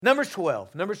Numbers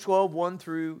 12, 1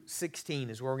 through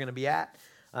 16 is where we're going to be at.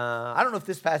 I don't know if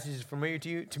this passage is familiar to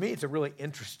you. To me, it's a really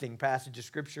interesting passage of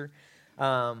Scripture.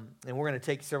 And we're going to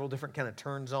take several different kind of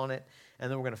turns on it. And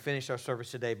then we're going to finish our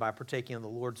service today by partaking of the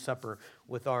Lord's Supper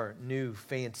with our new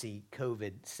fancy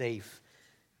COVID-safe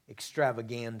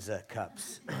extravaganza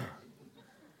cups.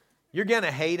 You're going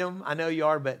to hate them. I know you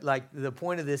are, but like the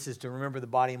point of this is to remember the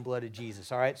body and blood of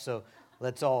Jesus, all right? So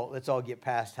let's all get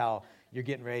past how you're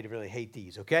getting ready to really hate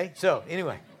these, okay? So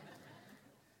anyway.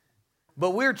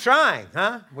 But we're trying,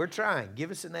 huh? We're trying.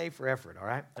 Give us an A for effort, all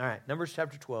right? All right, Numbers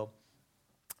chapter 12,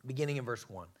 beginning in verse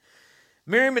 1.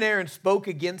 Miriam and Aaron spoke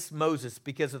against Moses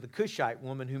because of the Cushite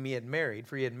woman whom he had married,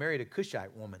 for he had married a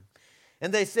Cushite woman.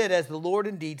 And they said, "As the Lord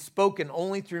indeed spoken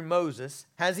only through Moses,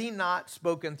 has he not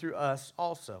spoken through us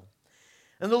also?"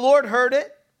 And the Lord heard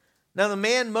it. Now the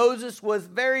man Moses was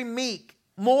very meek,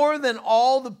 more than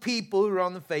all the people who are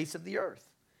on the face of the earth.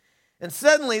 And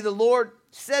suddenly the Lord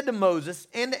said to Moses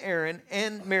and to Aaron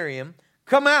and Miriam,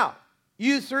 "Come out,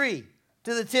 you three,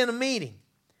 to the tent of meeting."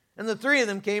 And the three of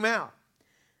them came out.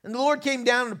 And the Lord came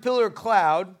down in a pillar of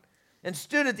cloud and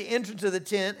stood at the entrance of the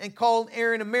tent and called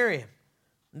Aaron and Miriam.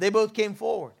 And they both came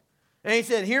forward. And he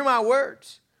said, "Hear my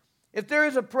words. If there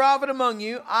is a prophet among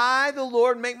you, I, the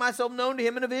Lord, make myself known to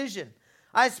him in a vision.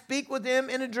 I speak with him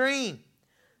in a dream.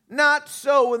 Not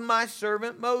so with my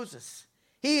servant Moses.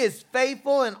 He is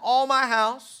faithful in all my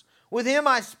house. With him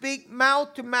I speak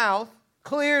mouth to mouth,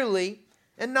 clearly,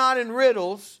 and not in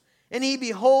riddles, and he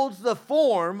beholds the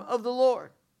form of the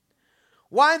Lord.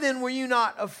 Why then were you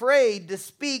not afraid to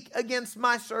speak against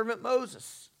my servant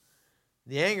Moses?"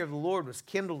 The anger of the Lord was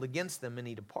kindled against them, and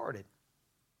he departed.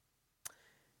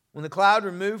 When the cloud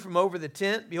removed from over the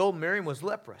tent, behold, Miriam was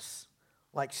leprous,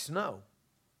 like snow.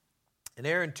 And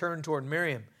Aaron turned toward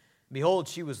Miriam. Behold,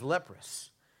 she was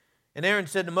leprous. And Aaron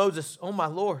said to Moses, "O my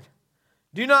Lord,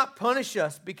 do not punish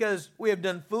us because we have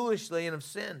done foolishly and have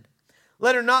sinned.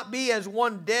 Let her not be as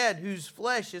one dead whose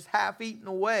flesh is half eaten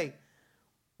away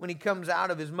when he comes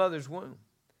out of his mother's womb."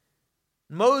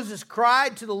 Moses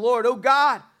cried to the Lord, "O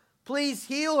God, please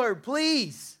heal her,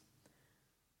 please."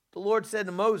 The Lord said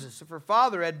to Moses, "If her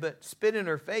father had but spit in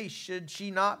her face, should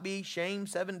she not be shamed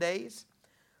 7 days?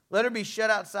 Let her be shut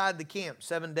outside the camp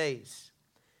 7 days,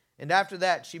 and after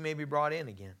that she may be brought in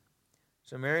again."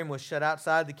 So Miriam was shut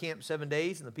outside the camp 7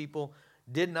 days, and the people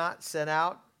did not set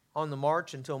out on the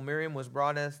march until Miriam was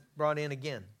brought in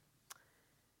again.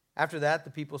 After that,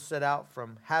 the people set out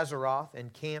from Hazeroth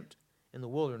and camped in the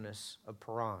wilderness of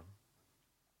Paran.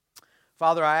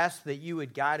 Father, I ask that you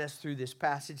would guide us through this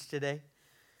passage today.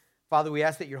 Father, we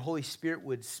ask that your Holy Spirit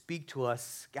would speak to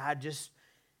us, God, just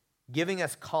giving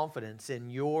us confidence in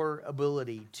your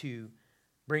ability to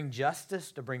bring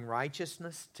justice, to bring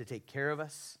righteousness, to take care of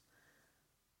us.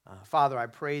 Father, I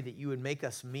pray that you would make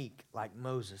us meek like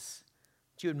Moses,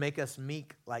 that you would make us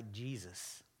meek like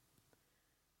Jesus.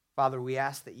 Father, we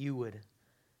ask that you would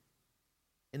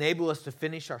enable us to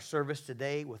finish our service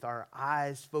today with our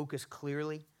eyes focused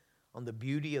clearly on the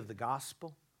beauty of the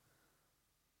gospel,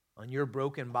 on your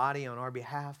broken body on our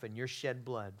behalf and your shed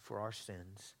blood for our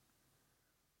sins.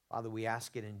 Father, we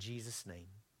ask it in Jesus' name.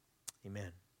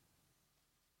 Amen.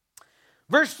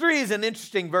 Verse 3 is an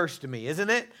interesting verse to me, isn't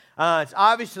it? It's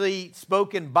obviously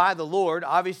spoken by the Lord.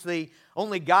 Obviously,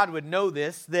 only God would know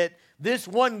this, that this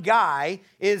one guy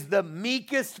is the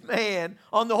meekest man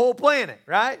on the whole planet,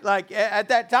 right? Like at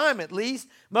that time, at least,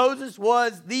 Moses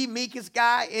was the meekest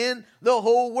guy in the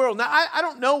whole world. Now, I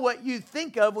don't know what you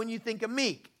think of when you think of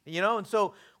meek, you know? And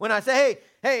so when I say,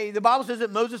 hey, the Bible says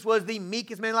that Moses was the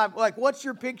meekest man alive, like, what's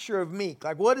your picture of meek?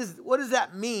 Like, what does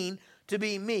that mean to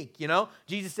be meek, you know?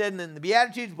 Jesus said in the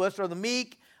Beatitudes, "Blessed are the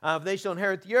meek, for they shall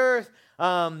inherit the earth."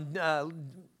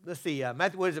 Let's see,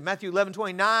 Matthew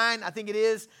 11:29, I think it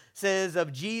is, says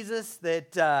of Jesus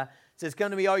that says,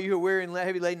 "Come to me, all you who are weary and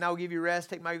heavy laden, I will give you rest.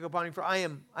 Take my yoke upon you, for I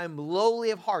am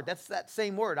lowly of heart." That's that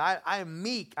same word. I am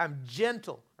meek. I'm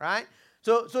gentle, right?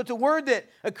 So it's a word that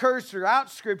occurs throughout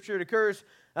Scripture. It occurs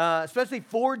especially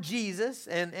for Jesus,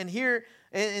 and here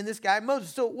in this guy,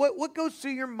 Moses. So what goes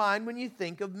through your mind when you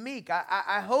think of meek?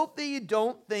 I hope that you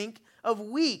don't think of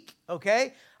weak,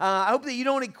 okay? I hope that you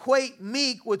don't equate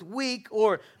meek with weak,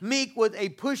 or meek with a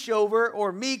pushover,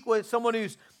 or meek with someone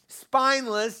who's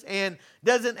spineless and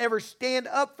doesn't ever stand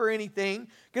up for anything,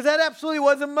 because that absolutely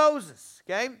wasn't Moses,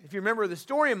 okay? If you remember the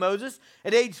story of Moses,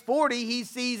 at age 40, he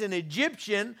sees an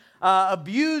Egyptian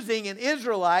abusing an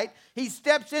Israelite. He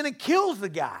steps in and kills the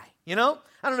guy, You know,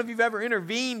 I don't know if you've ever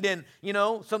intervened in,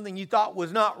 something you thought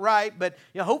was not right, but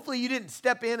hopefully you didn't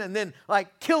step in and then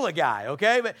kill a guy,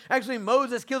 okay? But actually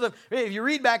Moses killed him. If you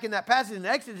read back in that passage in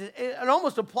Exodus, it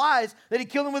almost applies that he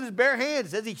killed him with his bare hands.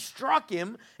 It says he struck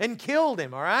him and killed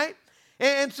him, all right?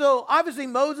 And so obviously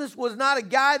Moses was not a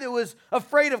guy that was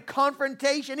afraid of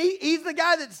confrontation. He's the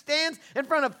guy that stands in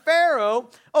front of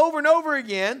Pharaoh over and over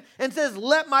again and says,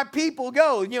 let my people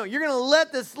go. You're going to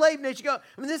let the slave nation go.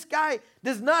 I mean, this guy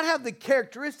does not have the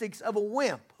characteristics of a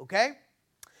wimp, okay?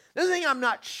 The other thing I'm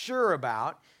not sure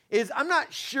about is I'm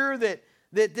not sure that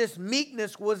this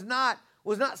meekness was not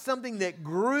something that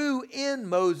grew in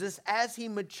Moses as he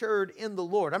matured in the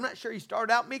Lord. I'm not sure he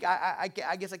started out meek. I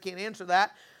guess I can't answer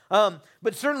that.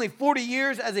 But certainly 40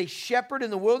 years as a shepherd in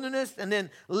the wilderness and then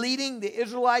leading the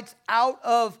Israelites out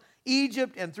of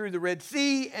Egypt and through the Red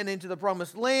Sea and into the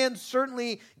Promised Land,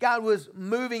 certainly God was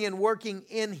moving and working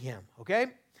in him, okay?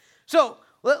 So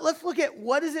let's look at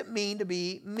what does it mean to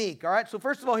be meek, all right? So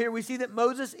first of all, here we see that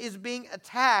Moses is being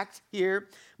attacked here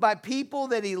by people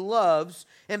that he loves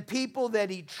and people that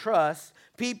he trusts,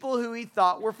 people who he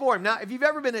thought were for him. Now, if you've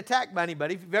ever been attacked by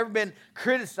anybody, if you've ever been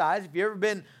criticized, if you've ever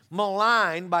been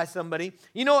maligned by somebody,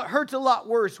 it hurts a lot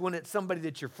worse when it's somebody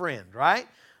that's your friend, right?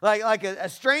 Like a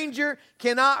stranger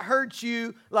cannot hurt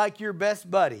you like your best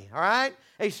buddy, all right?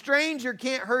 A stranger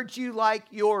can't hurt you like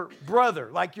your brother,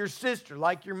 like your sister,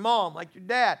 like your mom, like your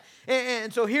dad.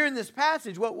 And so here in this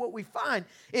passage, what we find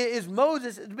is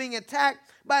Moses is being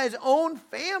attacked by his own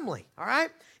family, all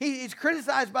right? He's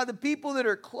criticized by the people that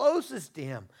are closest to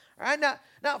him, all right?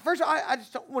 Now first of all, I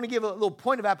just want to give a little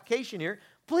point of application here.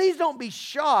 Please don't be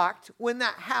shocked when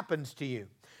that happens to you.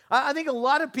 I think a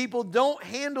lot of people don't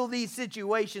handle these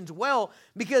situations well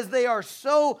because they are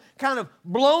so kind of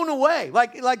blown away.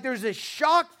 Like there's a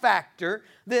shock factor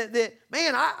that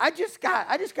man, I just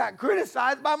got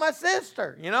criticized by my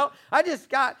sister. I just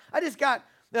got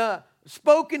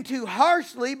spoken to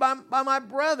harshly by my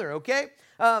brother. Okay,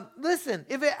 listen,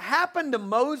 if it happened to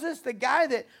Moses, the guy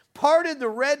that parted the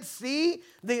Red Sea,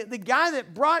 the guy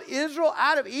that brought Israel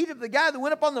out of Egypt, the guy that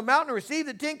went up on the mountain to receive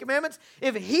the Ten Commandments,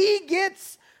 if he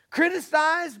gets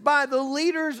criticized by the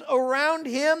leaders around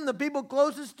him, the people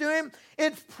closest to him,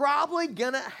 it's probably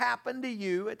going to happen to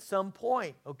you at some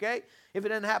point, okay? If it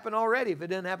doesn't happen already, if it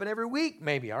doesn't happen every week,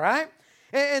 maybe, all right?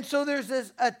 And so there's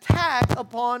this attack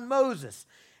upon Moses.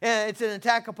 It's an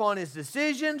attack upon his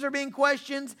decisions are being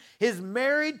questioned. His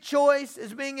married choice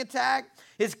is being attacked.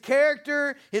 His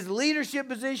character, his leadership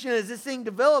position, as this thing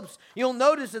develops, you'll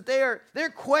notice that they're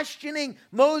questioning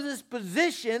Moses'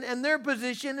 position and their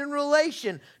position in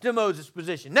relation to Moses'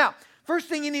 position. Now, first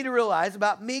thing you need to realize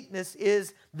about meekness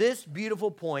is this beautiful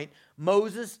point.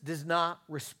 Moses does not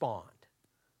respond.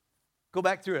 Go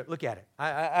back through it. Look at it.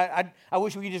 I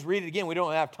wish we could just read it again. We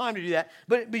don't have time to do that.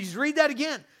 But just read that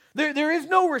again. There is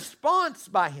no response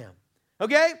by him,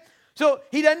 okay? So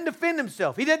he doesn't defend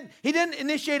himself. He didn't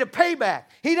initiate a payback.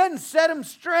 He doesn't set him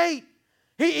straight.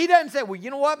 He doesn't say, well, you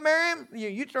know what, Miriam?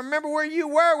 You remember where you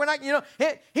were when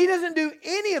he doesn't do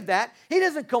any of that. He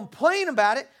doesn't complain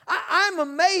about it. I'm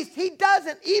amazed he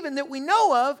doesn't, even that we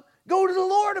know of, go to the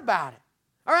Lord about it,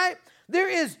 all right? There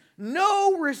is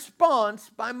no response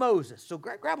by Moses. So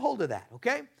grab hold of that,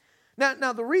 okay?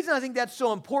 Now, the reason I think that's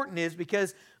so important is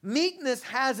because meekness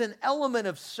has an element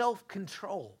of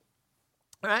self-control.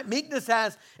 All right? Meekness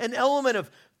has an element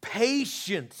of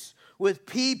patience with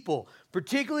people,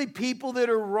 particularly people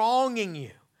that are wronging you.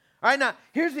 All right, now,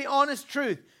 here's the honest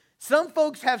truth. Some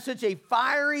folks have such a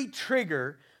fiery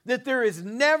trigger that there is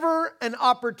never an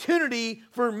opportunity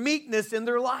for meekness in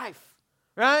their life.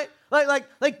 Right?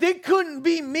 Like they couldn't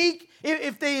be meek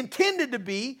if they intended to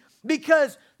be,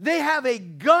 because they have a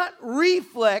gut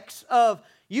reflex of,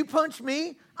 you punch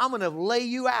me, I'm going to lay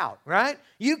you out, right?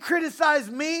 You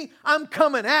criticize me, I'm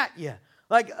coming at you.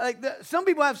 Some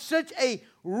people have such a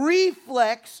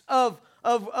reflex of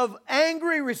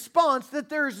angry response that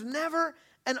there's never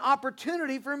an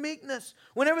opportunity for meekness.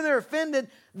 Whenever they're offended,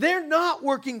 they're not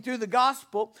working through the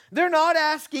gospel. They're not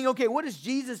asking, okay, what does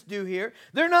Jesus do here?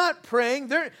 They're not praying.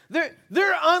 They're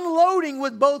unloading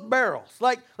with both barrels.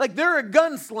 Like they're a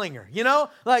gunslinger,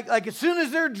 Like as soon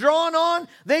as they're drawn on,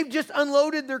 they've just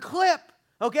unloaded their clip.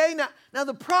 Okay? Now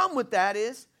the problem with that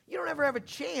is you don't ever have a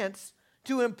chance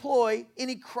to employ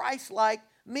any Christ-like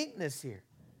meekness here.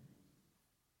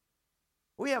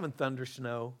 We having thunder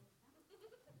snow.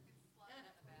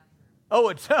 Oh,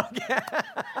 it's okay.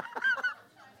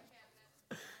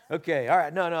 Okay, all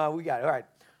right. No, we got it. All right.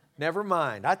 Never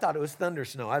mind. I thought it was thunder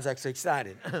snow. I was actually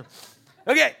excited.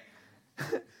 Okay.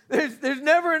 There's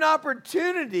never an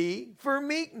opportunity for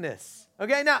meekness.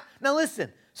 Okay, now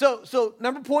listen. So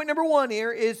point number one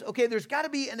here is, okay, there's got to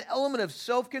be an element of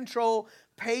self-control,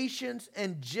 patience,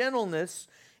 and gentleness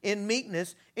in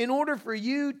meekness in order for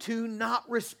you to not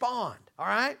respond, all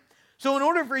right? So in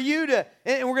order for you to,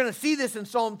 and we're going to see this in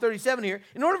Psalm 37 here,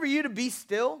 in order for you to be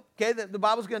still, okay, the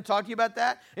Bible's going to talk to you about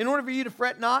that. In order for you to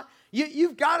fret not,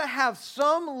 you've got to have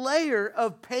some layer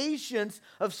of patience,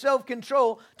 of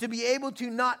self-control to be able to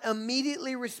not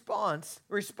immediately respond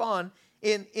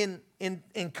in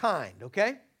kind,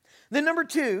 okay? Then number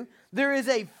two, there is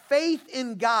a faith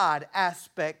in God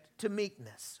aspect to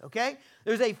meekness, okay?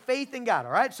 There's a faith in God,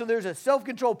 all right? So there's a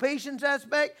self-control, patience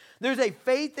aspect. There's a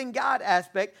faith in God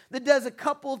aspect that does a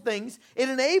couple things. It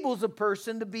enables a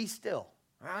person to be still,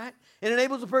 all right? It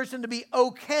enables a person to be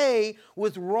okay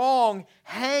with wrong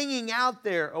hanging out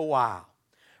there a while.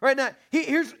 Right now,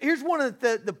 here's one of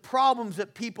the problems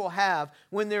that people have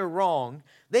when they're wrong.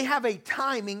 They have a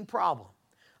timing problem.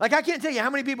 Like, I can't tell you how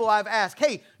many people I've asked,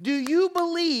 hey, do you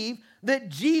believe that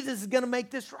Jesus is going to make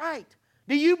this right?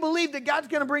 Do you believe that God's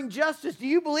going to bring justice? Do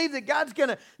you believe that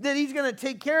He's going to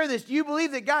take care of this? Do you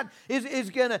believe that God is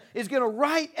going to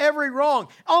right every wrong?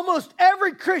 Almost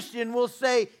every Christian will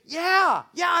say, yeah,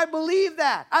 I believe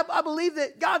that. I believe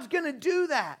that God's going to do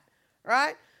that,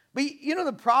 right? But you know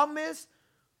the problem is,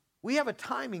 we have a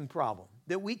timing problem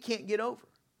that we can't get over.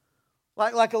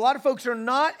 Like a lot of folks are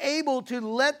not able to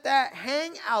let that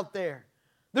hang out there.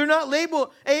 They're not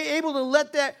able to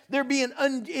let there be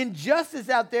an injustice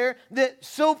out there that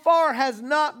so far has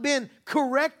not been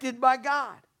corrected by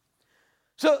God.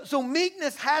 So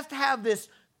meekness has to have this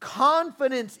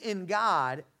confidence in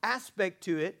God aspect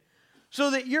to it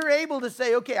so that you're able to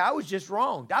say, okay, I was just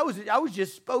wronged. I was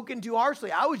just spoken to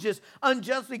harshly. I was just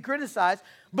unjustly criticized.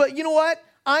 But you know what?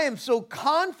 I am so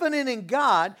confident in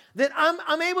God that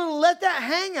I'm able to let that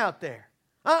hang out there.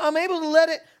 I'm able to let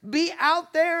it be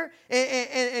out there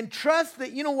and trust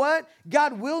that, you know what?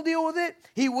 God will deal with it.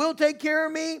 He will take care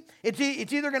of me. It's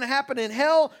either going to happen in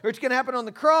hell or it's going to happen on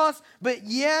the cross. But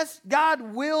yes, God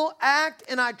will act,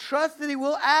 and I trust that He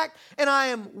will act, and I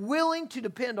am willing to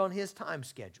depend on His time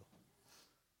schedule.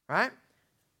 Right?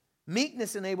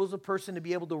 Meekness enables a person to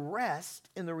be able to rest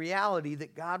in the reality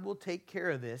that God will take care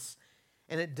of this,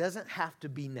 and it doesn't have to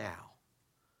be now.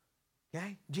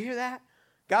 Okay? Did you hear that?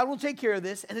 God will take care of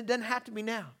this, and it doesn't have to be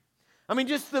now. I mean,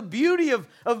 just the beauty of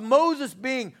Moses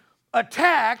being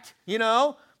attacked,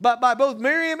 by both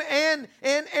Miriam and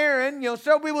Aaron,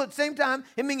 several people at the same time,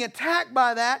 and being attacked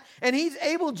by that, and he's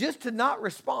able just to not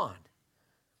respond.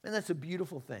 And that's a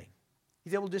beautiful thing.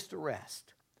 He's able just to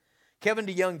rest. Kevin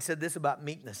DeYoung said this about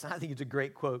meekness. I think it's a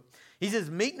great quote. He says,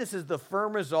 meekness is the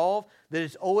firm resolve that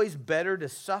it's always better to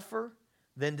suffer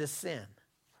than to sin.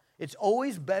 It's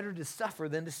always better to suffer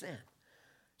than to sin.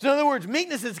 So in other words,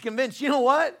 meekness is convinced, you know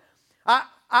what?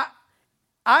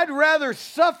 I'd rather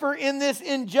suffer in this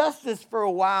injustice for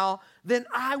a while than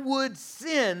I would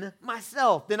sin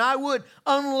myself, than I would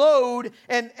unload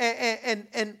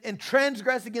and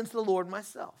transgress against the Lord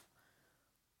myself.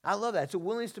 I love that. It's a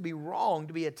willingness to be wronged,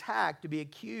 to be attacked, to be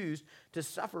accused, to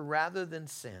suffer rather than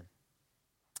sin.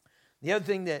 The other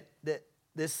thing that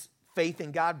this faith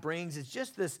in God brings is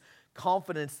just this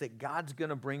confidence that God's going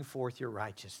to bring forth your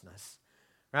righteousness.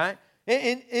 Right?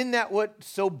 Isn't that what's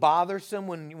so bothersome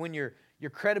when your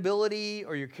credibility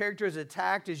or your character is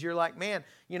attacked, is you're like, man,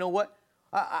 you know what?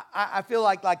 I feel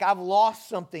like I've lost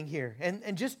something here.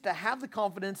 And just to have the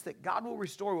confidence that God will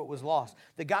restore what was lost,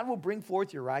 that God will bring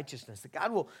forth your righteousness, that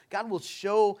God will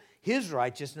show His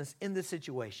righteousness in this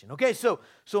situation. Okay, so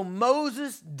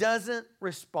Moses doesn't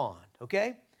respond,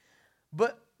 okay?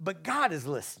 But God is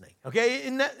listening, okay?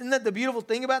 Isn't that the beautiful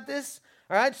thing about this?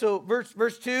 All right, so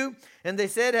verse 2, and they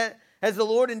said, has the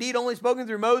Lord indeed only spoken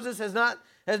through Moses? Has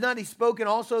not He spoken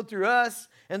also through us?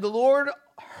 And the Lord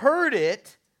heard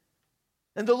it.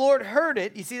 And the Lord heard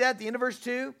it. You see that at the end of verse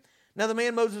 2? Now the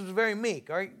man Moses was very meek.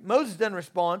 All right, Moses doesn't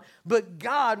respond, but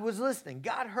God was listening.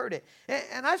 God heard it.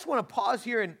 And I just want to pause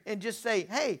here and just say,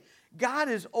 hey, God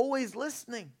is always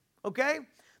listening, okay?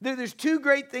 There's two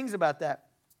great things about that.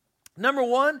 Number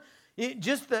one,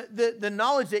 just the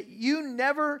knowledge that you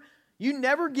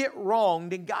never get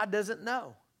wronged and God doesn't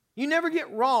know. You never get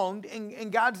wronged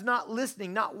and God's not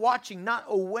listening, not watching, not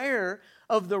aware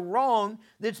of the wrong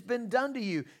that's been done to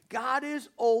you. God is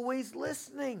always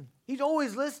listening. He's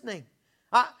always listening.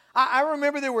 I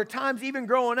remember there were times even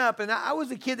growing up, and I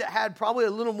was a kid that had probably a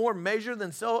little more measure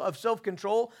of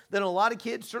self-control than a lot of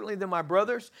kids, certainly than my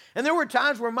brothers. And there were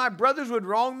times where my brothers would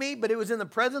wrong me, but it was in the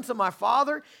presence of my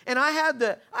father. And I had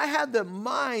the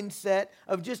mindset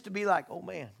of just to be like, oh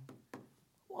man,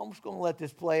 well, I'm just going to let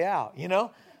this play out,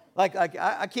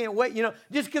 I can't wait,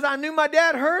 just because I knew my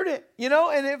dad heard it,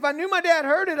 and if I knew my dad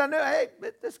heard it, I knew, hey,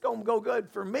 this is going to go good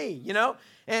for me,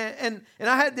 and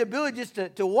I had the ability just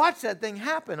to watch that thing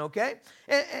happen, okay?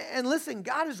 And listen,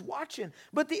 God is watching.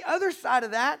 But the other side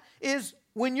of that is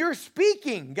when you're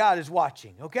speaking, God is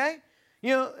watching, okay?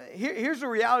 Here's the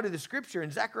reality of the scripture.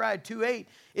 In Zechariah 2:8,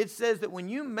 it says that when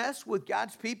you mess with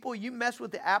God's people, you mess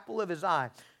with the apple of his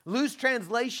eye. Loose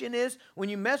translation is, when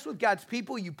you mess with God's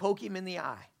people, you poke him in the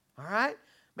eye. All right?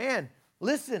 Man,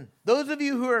 listen, those of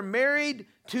you who are married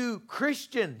to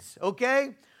Christians,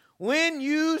 okay? When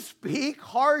you speak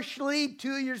harshly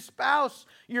to your spouse,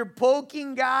 you're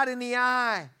poking God in the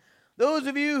eye. Those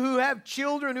of you who have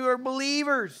children who are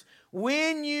believers,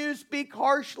 when you speak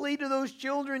harshly to those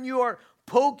children, you are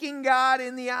poking God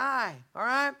in the eye. All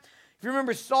right? If you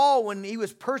remember Saul, when he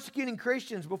was persecuting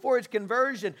Christians before his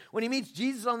conversion, when he meets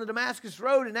Jesus on the Damascus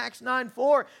Road in Acts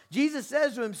 9:4, Jesus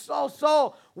says to him, Saul,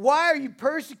 Saul, why are you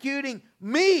persecuting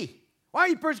me? Why are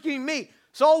you persecuting me?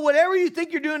 Saul, whatever you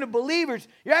think you're doing to believers,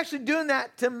 you're actually doing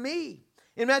that to me.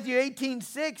 In Matthew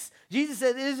 18:6, Jesus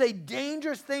said, it is a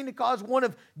dangerous thing to cause one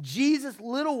of Jesus'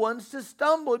 little ones to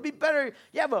stumble. It'd be better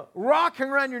you have a rock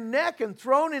hung around your neck and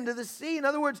thrown into the sea. In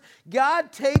other words,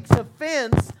 God takes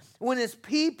offense when his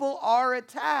people are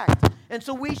attacked. And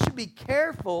so we should be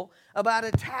careful about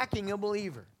attacking a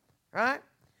believer, right?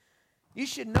 You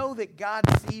should know that God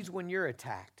sees when you're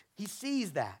attacked. He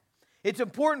sees that. It's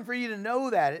important for you to know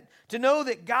that. To know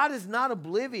that God is not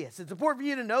oblivious. It's important for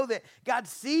you to know that God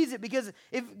sees it, because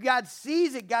if God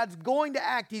sees it, God's going to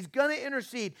act. He's going to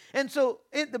intercede. And so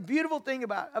the beautiful thing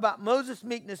about Moses'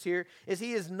 meekness here is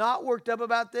he is not worked up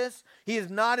about this. He is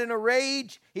not in a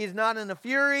rage. He is not in a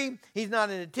fury. He's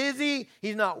not in a tizzy.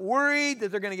 He's not worried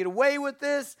that they're going to get away with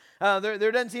this. There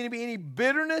doesn't seem to be any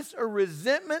bitterness or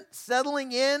resentment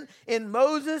settling in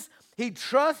Moses. He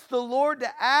trusts the Lord to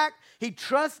act. He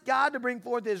trusts God to bring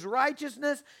forth his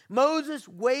righteousness. Moses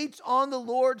waits on the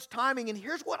Lord's timing. And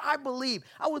here's what I believe.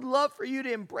 I would love for you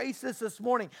to embrace this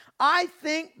morning. I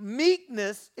think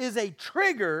meekness is a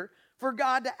trigger for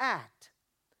God to act.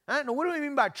 I don't know, what do we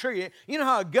mean by trigger? You know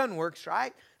how a gun works,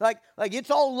 right? Like it's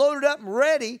all loaded up and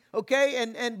ready,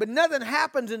 okay? But nothing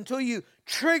happens until you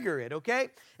trigger it, okay?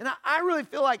 And I really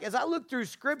feel like as I look through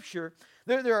Scripture,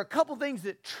 there are a couple things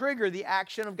that trigger the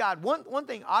action of God. One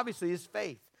thing, obviously, is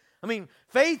faith. I mean,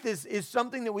 faith is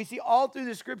something that we see all through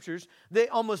the Scriptures that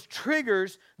almost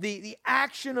triggers the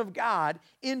action of God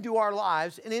into our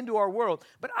lives and into our world.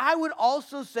 But I would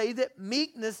also say that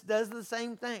meekness does the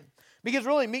same thing. Because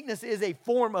really, meekness is a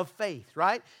form of faith,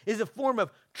 right? Is a form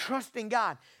of trusting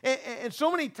God. And so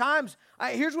many times,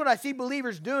 here's what I see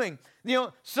believers doing.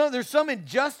 So there's some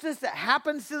injustice that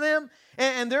happens to them,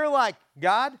 and they're like,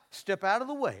 God, step out of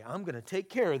the way. I'm going to take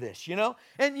care of this,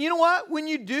 And you know what? When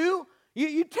you do,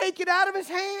 you take it out of his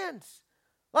hands.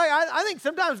 Like, I think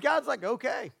sometimes God's like,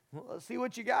 okay, well, let's see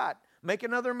what you got. Make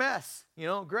another mess,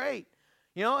 great.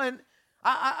 And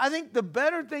I think the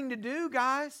better thing to do,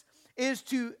 guys, is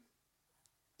to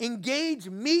engage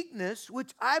meekness,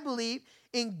 which I believe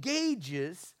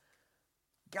engages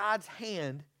God's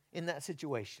hand in that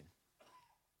situation.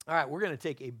 All right, we're going to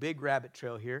take a big rabbit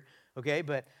trail here, okay?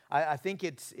 But I think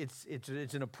it's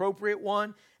an appropriate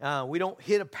one. We don't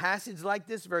hit a passage like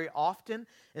this very often,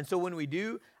 and so when we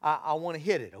do, I want to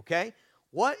hit it, okay?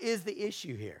 What is the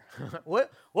issue here?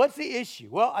 What's the issue?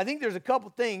 Well, I think there's a couple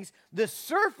things. The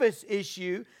surface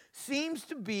issue seems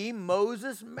to be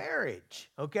Moses'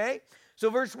 marriage, okay? So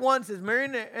verse 1 says,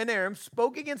 Miriam and Aaron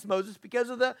spoke against Moses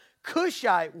because of the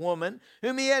Cushite woman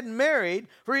whom he had married,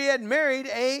 for he had married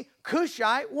a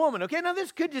Cushite woman. Okay, now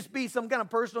this could just be some kind of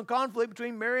personal conflict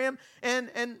between Miriam and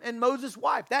Moses'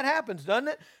 wife. That happens, doesn't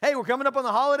it? Hey, we're coming up on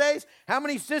the holidays. How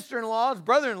many sister-in-laws,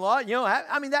 brother-in-law?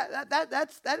 I mean,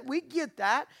 that's we get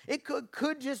that. It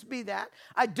could just be that.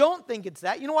 I don't think it's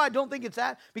that. You know why I don't think it's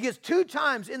that? Because 2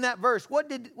 times in that verse, what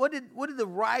did the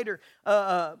writer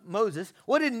Moses?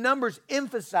 What did Numbers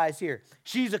emphasize here?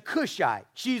 She's a Cushite.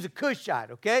 She's a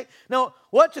Cushite. Okay. Now,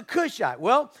 what's a Cushite?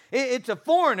 Well, it's a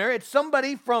foreigner. It's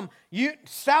somebody from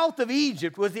south of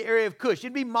Egypt was the area of Cush.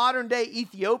 It'd be modern-day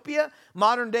Ethiopia,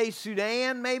 modern-day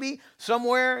Sudan, maybe,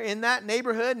 somewhere in that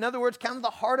neighborhood. In other words, kind of the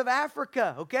heart of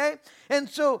Africa, okay? And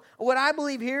so what I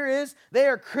believe here is they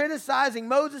are criticizing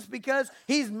Moses because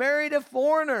he's married a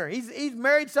foreigner. He's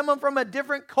married someone from a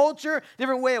different culture,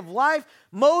 different way of life.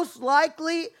 Most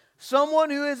likely, someone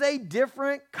who is a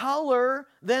different color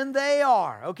than they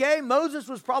are, okay? Moses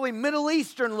was probably Middle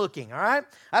Eastern looking, all right?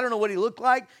 I don't know what he looked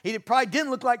like. He probably didn't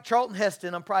look like Charlton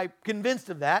Heston. I'm probably convinced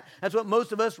of that. That's what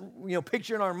most of us,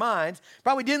 picture in our minds.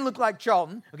 Probably didn't look like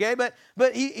Charlton, okay?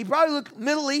 But he probably looked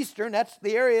Middle Eastern. That's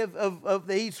the area of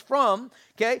that he's from,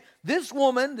 okay? This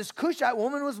woman, this Cushite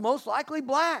woman, was most likely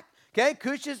black. Okay,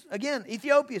 Cush is, again,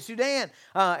 Ethiopia, Sudan,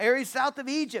 areas south of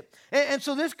Egypt. And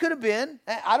so this could have been,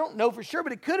 I don't know for sure,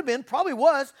 but it could have been, probably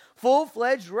was,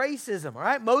 full-fledged racism, all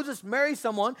right? Moses marries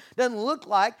someone, doesn't look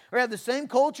like or have the same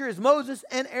culture as Moses,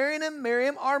 and Aaron and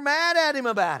Miriam are mad at him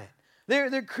about it.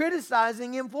 They're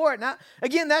criticizing him for it. Now,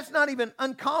 again, that's not even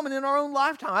uncommon in our own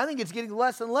lifetime. I think it's getting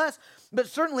less and less. But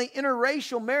certainly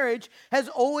interracial marriage has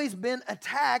always been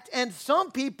attacked, and some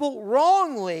people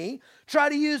wrongly try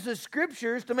to use the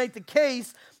scriptures to make the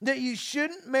case that you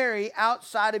shouldn't marry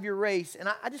outside of your race. And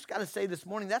I just got to say this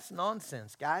morning, that's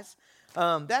nonsense, guys.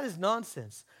 That is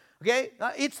nonsense. Okay?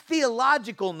 It's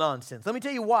theological nonsense. Let me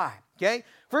tell you why. Okay?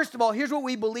 First of all, here's what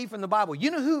we believe from the Bible.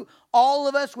 You know who all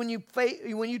of us, when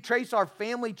you trace our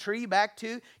family tree back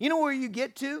to, you know where you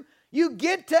get to? You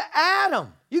get to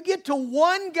Adam. You get to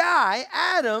one guy,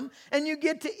 Adam, and you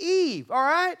get to Eve, all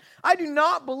right? I do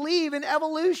not believe in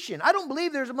evolution. I don't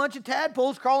believe there's a bunch of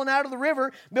tadpoles crawling out of the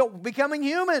river becoming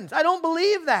humans. I don't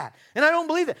believe that. And I don't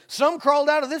believe that some crawled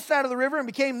out of this side of the river and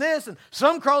became this, and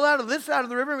some crawled out of this side of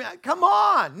the river. Come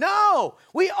on. No.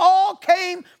 We all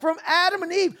came from Adam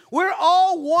and Eve. We're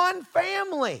all one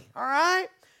family, all right?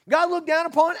 God looked down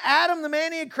upon Adam, the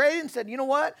man he had created, and said, you know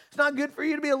what? It's not good for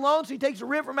you to be alone. So he takes a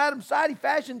rib from Adam's side. He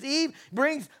fashions Eve,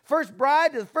 brings first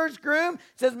bride to the first groom.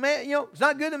 Says, man, it's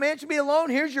not good the man should be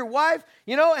alone. Here's your wife.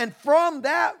 And from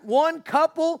that one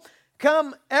couple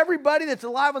come everybody that's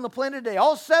alive on the planet today.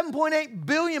 All 7.8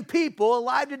 billion people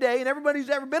alive today, and everybody who's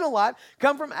ever been alive,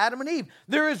 come from Adam and Eve.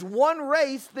 There is one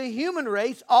race, the human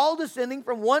race, all descending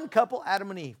from one couple, Adam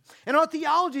and Eve. And our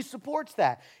theology supports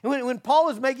that. And when Paul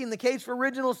is making the case for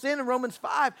original sin in Romans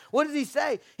 5, what does he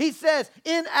say? He says,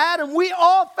 in Adam we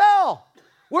all fell.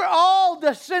 We're all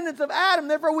descendants of Adam.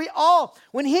 Therefore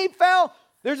when he fell,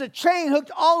 there's a chain hooked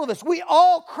to all of us. We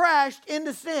all crashed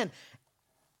into sin.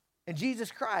 And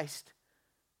Jesus Christ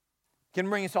can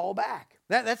bring us all back.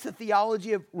 That's the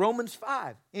theology of Romans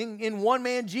 5. In one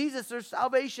man, Jesus, there's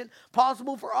salvation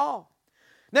possible for all.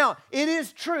 Now, it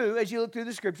is true, as you look through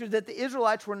the scriptures, that the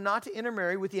Israelites were not to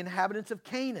intermarry with the inhabitants of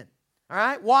Canaan. All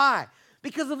right? Why?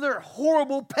 Because of their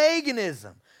horrible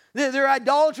paganism, their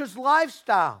idolatrous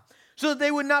lifestyle, so that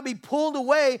they would not be pulled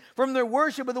away from their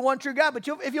worship of the one true God. But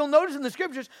if you'll notice in the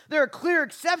scriptures, there are clear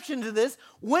exceptions to this.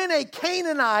 When a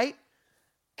Canaanite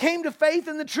came to faith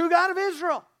in the true God of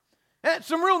Israel. And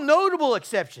some real notable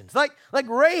exceptions, like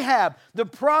Rahab, the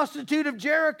prostitute of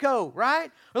Jericho, right?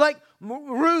 Or like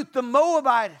Ruth, the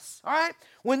Moabitess, all right?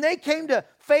 When they came to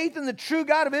faith in the true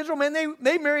God of Israel, man,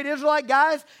 they married Israelite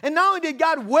guys. And not only did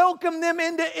God welcome them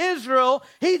into Israel,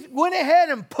 he went ahead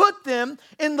and put them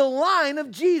in the line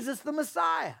of Jesus, the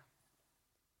Messiah.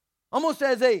 Almost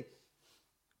as a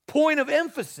point of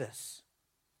emphasis.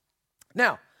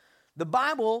 Now, the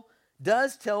Bible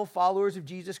does tell followers of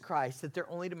Jesus Christ that they're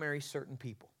only to marry certain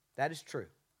people. That is true.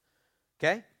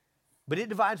 Okay? But it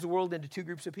divides the world into two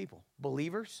groups of people,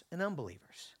 believers and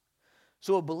unbelievers.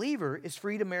 So a believer is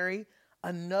free to marry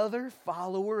another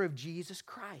follower of Jesus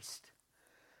Christ.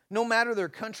 No matter their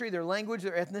country, their language,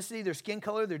 their ethnicity, their skin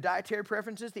color, their dietary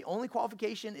preferences, the only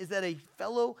qualification is that a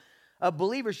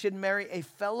believer should marry a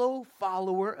fellow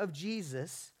follower of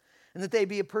Jesus, and that they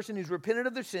be a person who's repented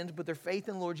of their sins, but their faith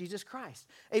in Lord Jesus Christ.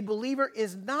 A believer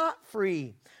is not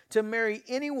free to marry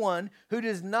anyone who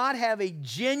does not have a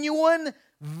genuine,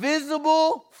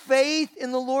 visible faith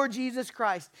in the Lord Jesus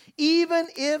Christ. Even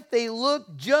if they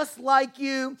look just like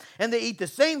you, and they eat the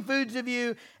same foods of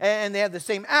you, and they have the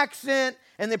same accent,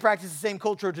 and they practice the same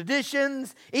cultural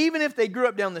traditions, even if they grew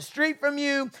up down the street from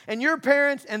you, and your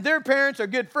parents and their parents are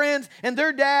good friends, and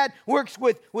their dad works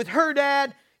with her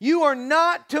dad, you are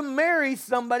not to marry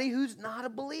somebody who's not a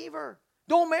believer.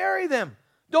 Don't marry them.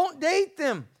 Don't date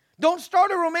them. Don't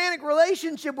start a romantic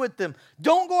relationship with them.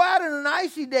 Don't go out on an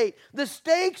icy date. The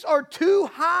stakes are too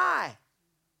high.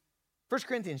 1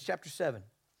 Corinthians chapter 7,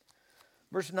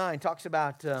 verse 9 talks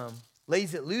about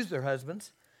ladies that lose their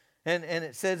husbands. And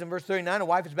it says in verse 39, a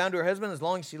wife is bound to her husband as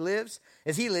long as he lives.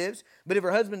 But if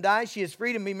her husband dies, she is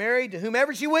free to be married to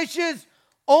whomever she wishes,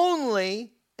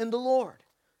 only in the Lord.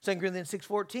 2 Corinthians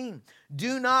 6:14,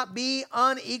 do not be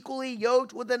unequally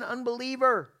yoked with an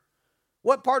unbeliever.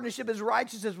 What partnership is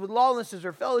righteousness with lawlessness,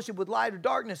 or fellowship with light or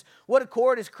darkness? What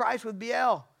accord is Christ with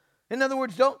Belial? In other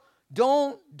words,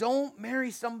 Don't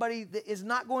marry somebody that is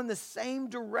not going the same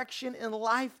direction in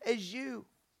life as you.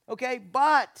 Okay?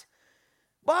 But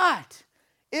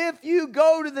if you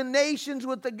go to the nations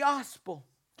with the gospel,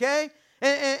 okay?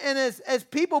 And as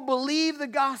people believe the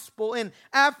gospel in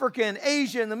Africa and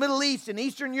Asia and the Middle East and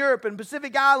Eastern Europe and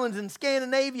Pacific Islands and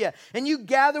Scandinavia, and you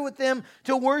gather with them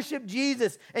to worship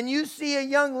Jesus, and you see a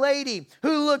young lady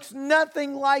who looks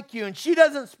nothing like you, and she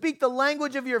doesn't speak the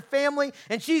language of your family,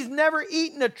 and she's never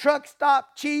eaten a truck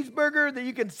stop cheeseburger that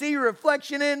you can see your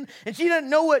reflection in, and she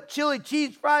doesn't know what chili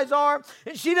cheese fries are,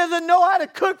 and she doesn't know how to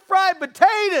cook fried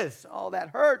potatoes. Oh, that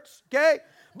hurts, okay?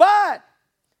 But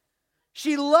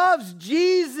she loves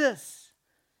Jesus,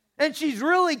 and she's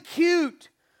really cute,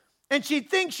 and she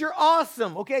thinks you're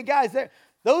awesome. Okay, guys,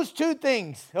 those two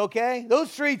things, okay?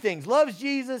 Those three things. Loves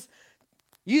Jesus,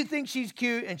 you think she's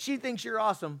cute, and she thinks you're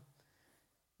awesome.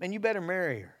 Man, you better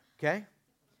marry her, okay?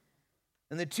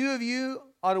 And the two of you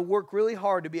ought to work really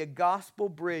hard to be a gospel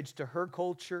bridge to her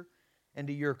culture and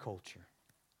to your culture.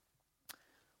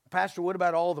 Pastor, what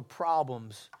about all the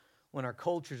problems when our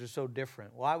cultures are so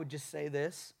different? Well, I would just say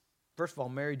this. First of all,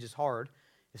 marriage is hard.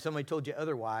 If somebody told you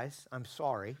otherwise, I'm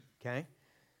sorry, okay?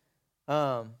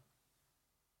 But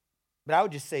I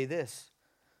would just say this.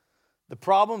 The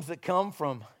problems that come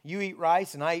from you eat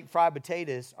rice and I eat fried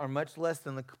potatoes are much less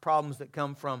than the problems that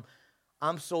come from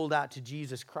I'm sold out to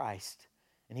Jesus Christ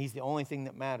and He's the only thing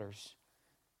that matters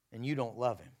and you don't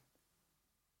love Him.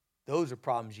 Those are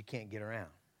problems you can't get around.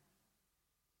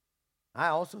 I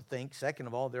also think, second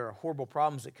of all, there are horrible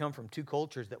problems that come from two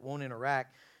cultures that won't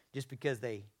interact just because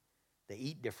they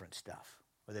eat different stuff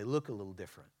or they look a little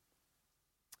different.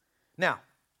 Now,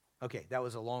 okay, that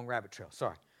was a long rabbit trail.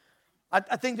 Sorry.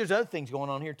 I think there's other things going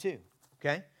on here too,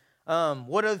 okay?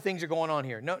 What other things are going on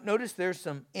here? Notice there's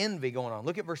some envy going on.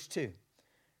 Look at verse 2.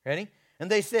 Ready? And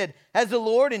they said, has the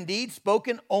Lord indeed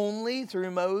spoken only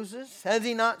through Moses? Has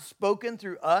He not spoken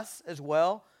through us as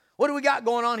well? What do we got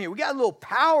going on here? We got a little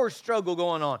power struggle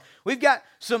going on. We've got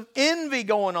some envy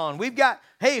going on. We've got,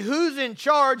 hey, who's in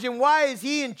charge and why is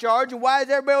He in charge and why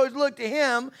does everybody always look to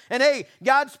Him? And hey,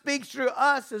 God speaks through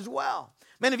us as well.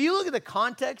 Man, if you look at the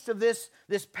context of this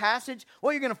passage,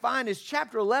 what you're going to find is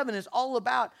chapter 11 is all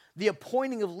about the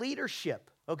appointing of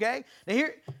leadership. Okay? Now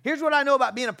here's what I know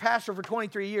about being a pastor for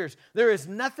 23 years. There is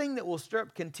nothing that will stir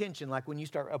up contention like when you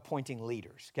start appointing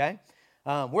leaders. Okay?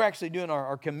 We're actually doing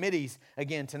our committees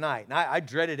again tonight. And I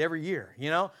dread it every year, you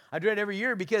know. I dread it every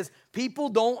year because people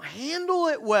don't handle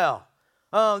it well.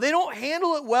 They don't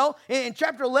handle it well. In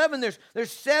chapter 11,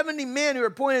 there's 70 men who are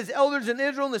appointed as elders in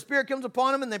Israel, and the Spirit comes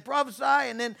upon them, and they prophesy,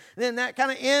 and then that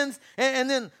kind of ends. And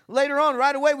then later on,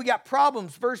 right away, we got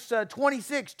problems. Verse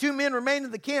 26, 2 men remained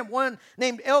in the camp, one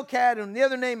named Elkad and the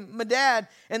other named Medad,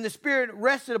 and the Spirit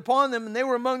rested upon them, and they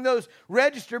were among those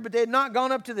registered, but they had not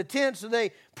gone up to the tent, so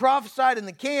they prophesied in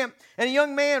the camp. And a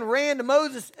young man ran to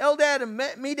Moses. Eldad and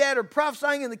Medad are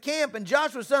prophesying in the camp, and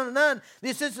Joshua, son of Nun, the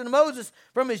assistant of Moses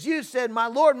from his youth, said, my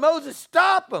Lord Moses,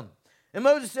 stop them. And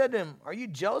Moses said to him, are you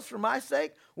jealous for my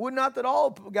sake? Would not that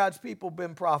all God's people have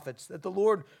been prophets, that the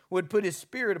Lord would put His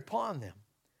Spirit upon them?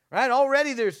 Right?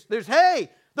 Already there's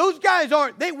hey, those guys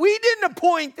we didn't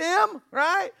appoint them,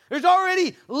 right? There's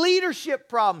already leadership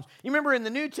problems. You remember in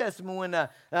the New Testament when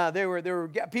there were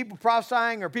people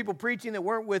prophesying or people preaching that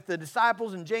weren't with the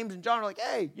disciples, and James and John are like,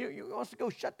 hey, you want us to go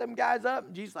shut them guys up?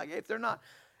 And Jesus is like, hey, if they're not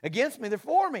against me, they're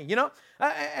for me, you know?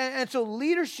 And so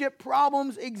leadership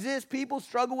problems exist. People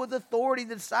struggle with authority.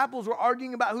 The disciples were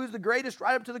arguing about who's the greatest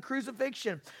right up to the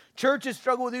crucifixion. Churches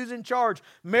struggle with who's in charge.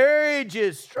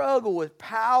 Marriages struggle with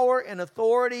power and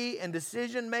authority and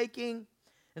decision-making.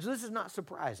 And so this is not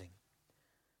surprising.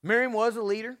 Miriam was a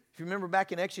leader. If you remember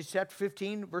back in Exodus chapter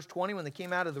 15, verse 20, when they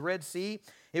came out of the Red Sea,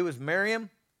 it was Miriam.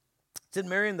 It said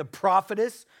Miriam the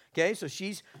prophetess. Okay, so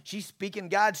she's speaking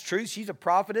God's truth. She's a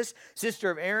prophetess.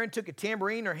 Sister of Aaron, took a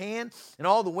tambourine in her hand, and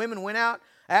all the women went out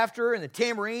after her, and the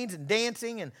tambourines and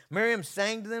dancing, and Miriam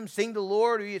sang to them, sing to the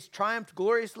Lord, He has triumphed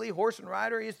gloriously, horse and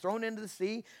rider, He is thrown into the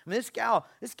sea. I mean, this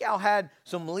gal had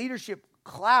some leadership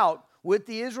clout with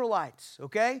the Israelites,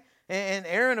 okay? And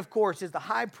Aaron, of course, is the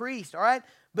high priest, all right?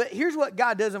 But here's what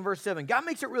God does in verse 7. God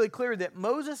makes it really clear that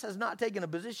Moses has not taken a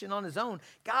position on his own.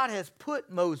 God has put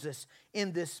Moses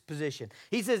in this position.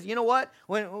 He says, you know what?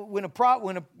 When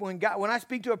I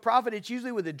speak to a prophet, it's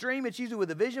usually with a dream, it's usually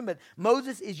with a vision, but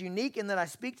Moses is unique in that I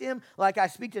speak to him like I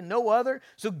speak to no other.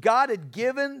 So God had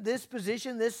given this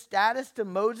position, this status to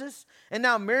Moses. And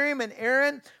now Miriam and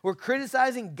Aaron were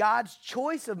criticizing God's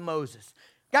choice of Moses.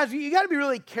 Guys, you got to be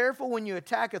really careful when you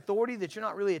attack authority that you're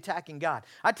not really attacking God.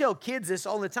 I tell kids this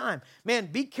all the time. Man,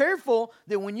 be careful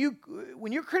that when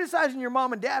you're criticizing your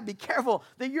mom and dad, be careful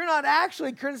that you're not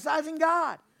actually criticizing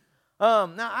God.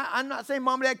 Now, I'm not saying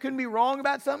mom and dad couldn't be wrong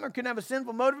about something or couldn't have a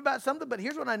sinful motive about something, but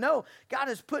here's what I know. God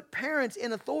has put parents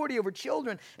in authority over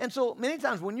children. And so many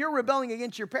times when you're rebelling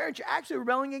against your parents, you're actually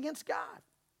rebelling against God.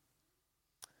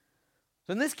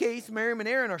 So in this case, Miriam and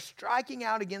Aaron are striking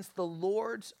out against the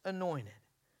Lord's anointed.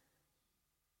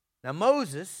 Now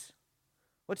Moses,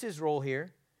 what's his role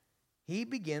here? He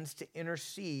begins to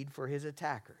intercede for his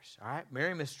attackers. All right,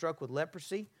 Miriam is struck with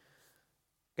leprosy.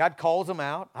 God calls them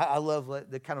out. I love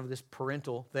the kind of this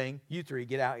parental thing. You three,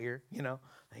 get out here.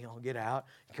 They all get out.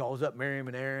 He calls up Miriam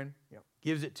and Aaron,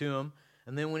 gives it to them.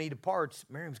 And then when he departs,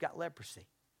 Miriam's got leprosy.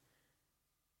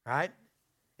 All right?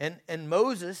 And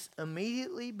Moses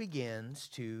immediately begins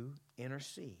to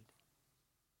intercede.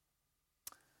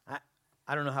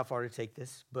 I don't know how far to take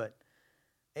this, but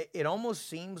it almost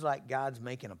seems like God's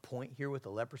making a point here with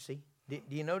the leprosy. Do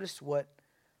you notice what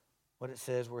it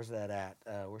says? Where's that at?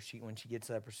 When she gets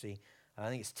leprosy, I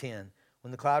think it's 10.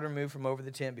 When the cloud removed from over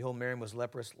the tent, behold, Miriam was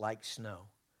leprous like snow.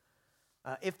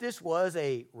 If this was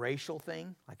a racial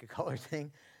thing, like a color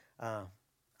thing, I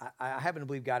happen to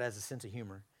believe God has a sense of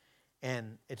humor.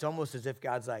 And it's almost as if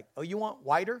God's like, oh, you want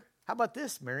whiter? How about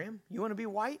this, Miriam? You want to be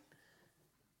white?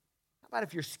 How about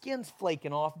if your skin's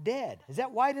flaking off dead? Is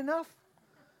that white enough?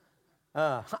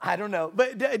 I don't know.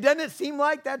 But doesn't it seem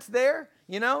like that's there?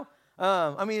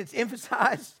 It's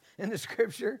emphasized in the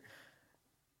scripture.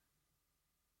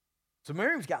 So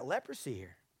Miriam's got leprosy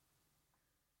here.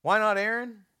 Why not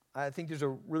Aaron? I think there's a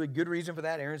really good reason for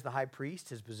that. Aaron's the high priest,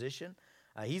 his position.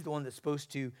 He's the one that's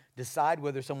supposed to decide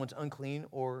whether someone's unclean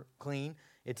or clean.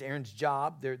 It's Aaron's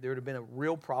job. There would have been a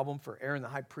real problem for Aaron, the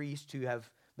high priest, to have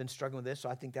been struggling with this. So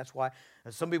I think that's why.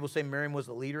 Some people say Miriam was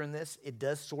the leader in this. It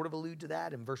does sort of allude to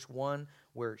that in verse 1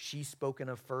 where she's spoken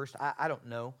of first. I don't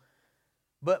know.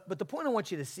 But the point I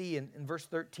want you to see in verse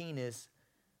 13 is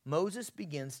Moses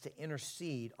begins to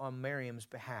intercede on Miriam's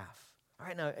behalf. All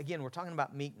right, now, again, we're talking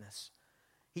about meekness.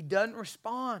 He doesn't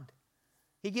respond.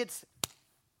 He gets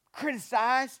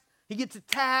criticized. He gets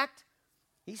attacked.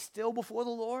 He's still before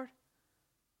the Lord.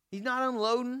 He's not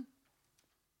unloading.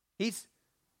 He's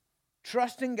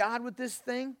trusting God with this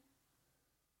thing.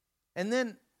 And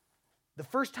then the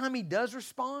first time he does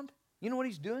respond, you know what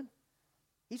he's doing?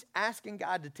 He's asking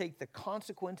God to take the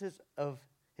consequences of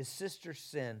his sister's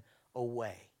sin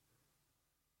away.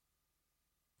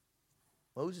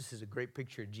 Moses is a great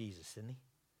picture of Jesus, isn't he?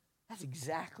 That's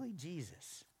exactly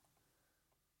Jesus.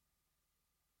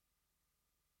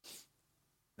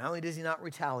 Not only does he not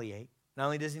retaliate, not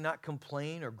only does he not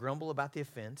complain or grumble about the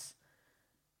offense,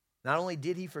 not only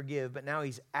did he forgive, but now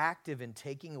he's active in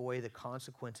taking away the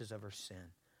consequences of her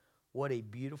sin. What a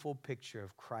beautiful picture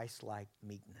of Christ-like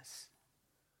meekness.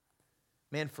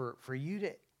 Man, for you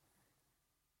to,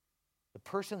 the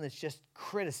person that's just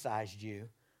criticized you,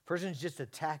 the person that's just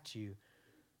attacked you,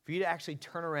 for you to actually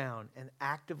turn around and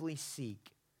actively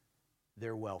seek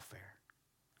their welfare.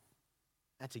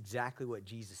 That's exactly what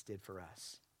Jesus did for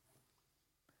us.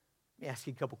 Let me ask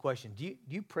you a couple questions. Do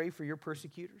you pray for your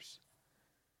persecutors?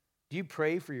 Do you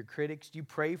pray for your critics? Do you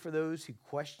pray for those who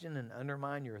question and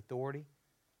undermine your authority?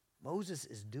 Moses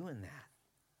is doing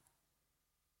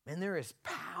that. And there is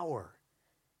power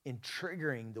in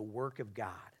triggering the work of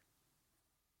God.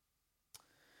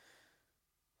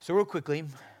 So real quickly,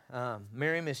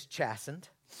 Miriam is chastened.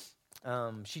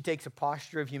 She takes a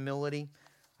posture of humility.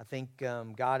 I think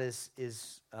God is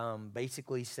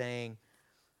basically saying,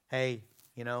 hey,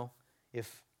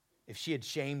 if she had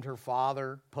shamed her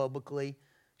father publicly,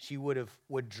 she would have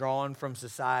withdrawn from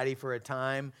society for a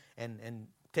time and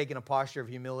taken a posture of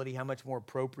humility. How much more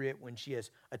appropriate when she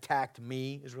has attacked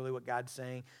me is really what God's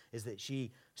saying, is that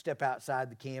she step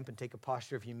outside the camp and take a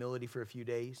posture of humility for a few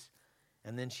days,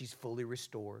 and then she's fully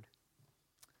restored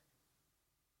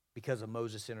because of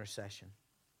Moses' intercession.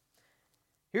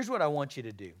 Here's what I want you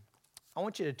to do. I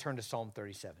want you to turn to Psalm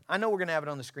 37. I know we're going to have it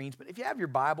on the screens, but if you have your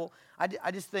Bible,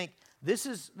 I just think this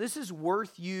is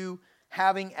worth you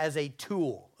having as a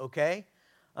tool, okay?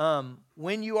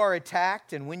 When you are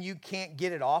attacked and when you can't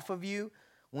get it off of you,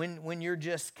 when you're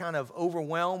just kind of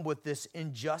overwhelmed with this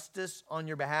injustice on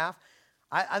your behalf,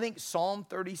 I think Psalm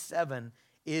 37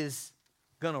 is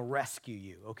going to rescue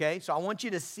you, okay? So I want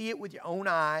you to see it with your own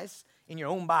eyes in your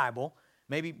own Bible.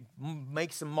 Maybe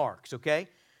make some marks, okay?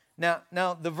 Now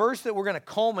the verse that we're going to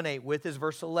culminate with is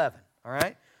verse 11, all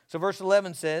right? So verse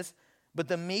 11 says, but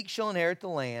the meek shall inherit the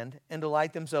land and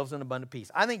delight themselves in abundant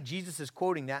peace. I think Jesus is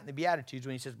quoting that in the Beatitudes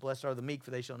when he says, blessed are the meek,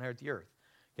 for they shall inherit the earth,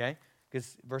 okay?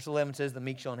 because verse 11 says the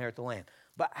meek shall inherit the land.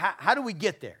 But how do we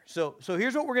get there? So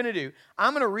here's what we're going to do.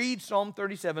 I'm going to read Psalm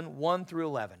 37, 1 through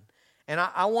 11. And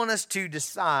I want us to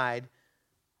decide,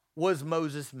 was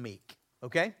Moses meek?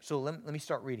 Okay? So let me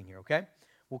start reading here, okay?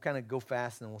 We'll kind of go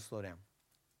fast and then we'll slow down.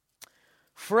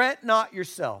 Fret not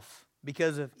yourself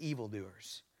because of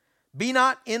evildoers. Be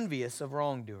not envious of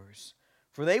wrongdoers,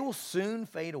 for they will soon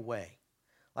fade away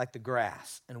like the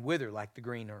grass and wither like the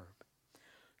green herb.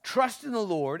 Trust in the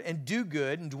Lord and do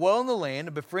good and dwell in the land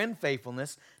and befriend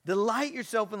faithfulness. Delight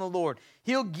yourself in the Lord.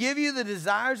 He'll give you the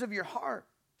desires of your heart.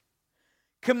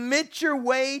 Commit your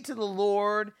way to the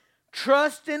Lord.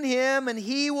 Trust in Him and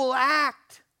He will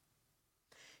act.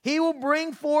 He will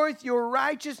bring forth your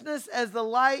righteousness as the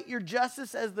light, your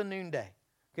justice as the noonday.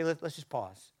 Okay, let's just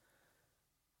pause.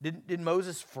 Did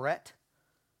Moses fret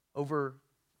over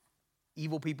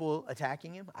evil people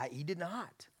attacking him? He did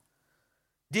not.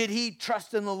 Did he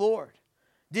trust in the Lord?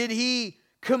 Did he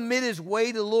commit his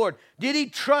way to the Lord? Did he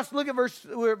trust? Look at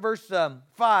verse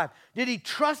 5. Did he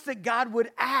trust that God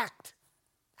would act?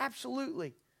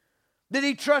 Absolutely. Did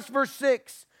he trust, verse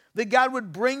 6, that God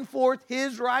would bring forth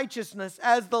His righteousness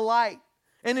as the light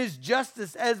and His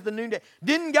justice as the noonday?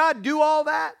 Didn't God do all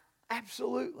that?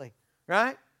 Absolutely.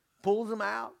 Right? Pulls him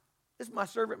out. This is my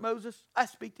servant Moses. I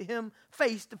speak to him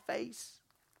face to face.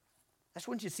 I just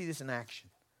want you to see this in action.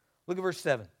 Look at verse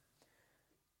 7.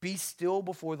 Be still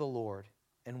before the Lord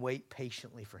and wait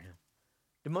patiently for Him.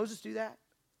 Did Moses do that?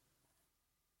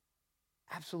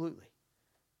 Absolutely.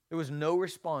 There was no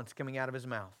response coming out of his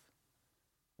mouth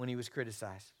when he was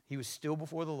criticized. He was still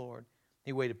before the Lord.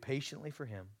 He waited patiently for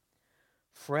Him.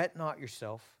 Fret not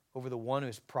yourself over the one who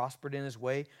has prospered in his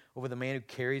way, over the man who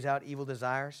carries out evil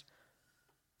desires.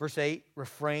 Verse 8,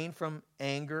 refrain from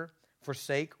anger,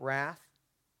 forsake wrath.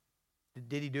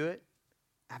 Did he do it?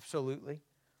 Absolutely.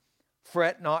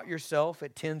 Fret not yourself,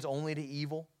 it tends only to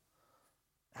evil.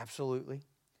 Absolutely.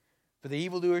 For the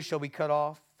evildoers shall be cut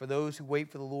off, for those who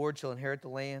wait for the Lord shall inherit the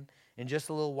land. In just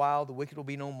a little while the wicked will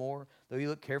be no more. Though you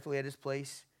look carefully at his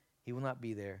place, he will not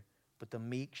be there. But the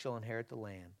meek shall inherit the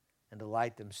land and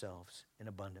delight themselves in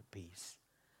abundant peace.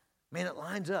 Man, it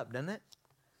lines up, doesn't it?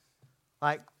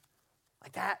 Like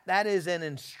that is an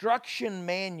instruction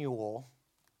manual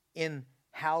in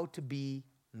how to be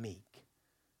meek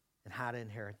and how to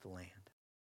inherit the land.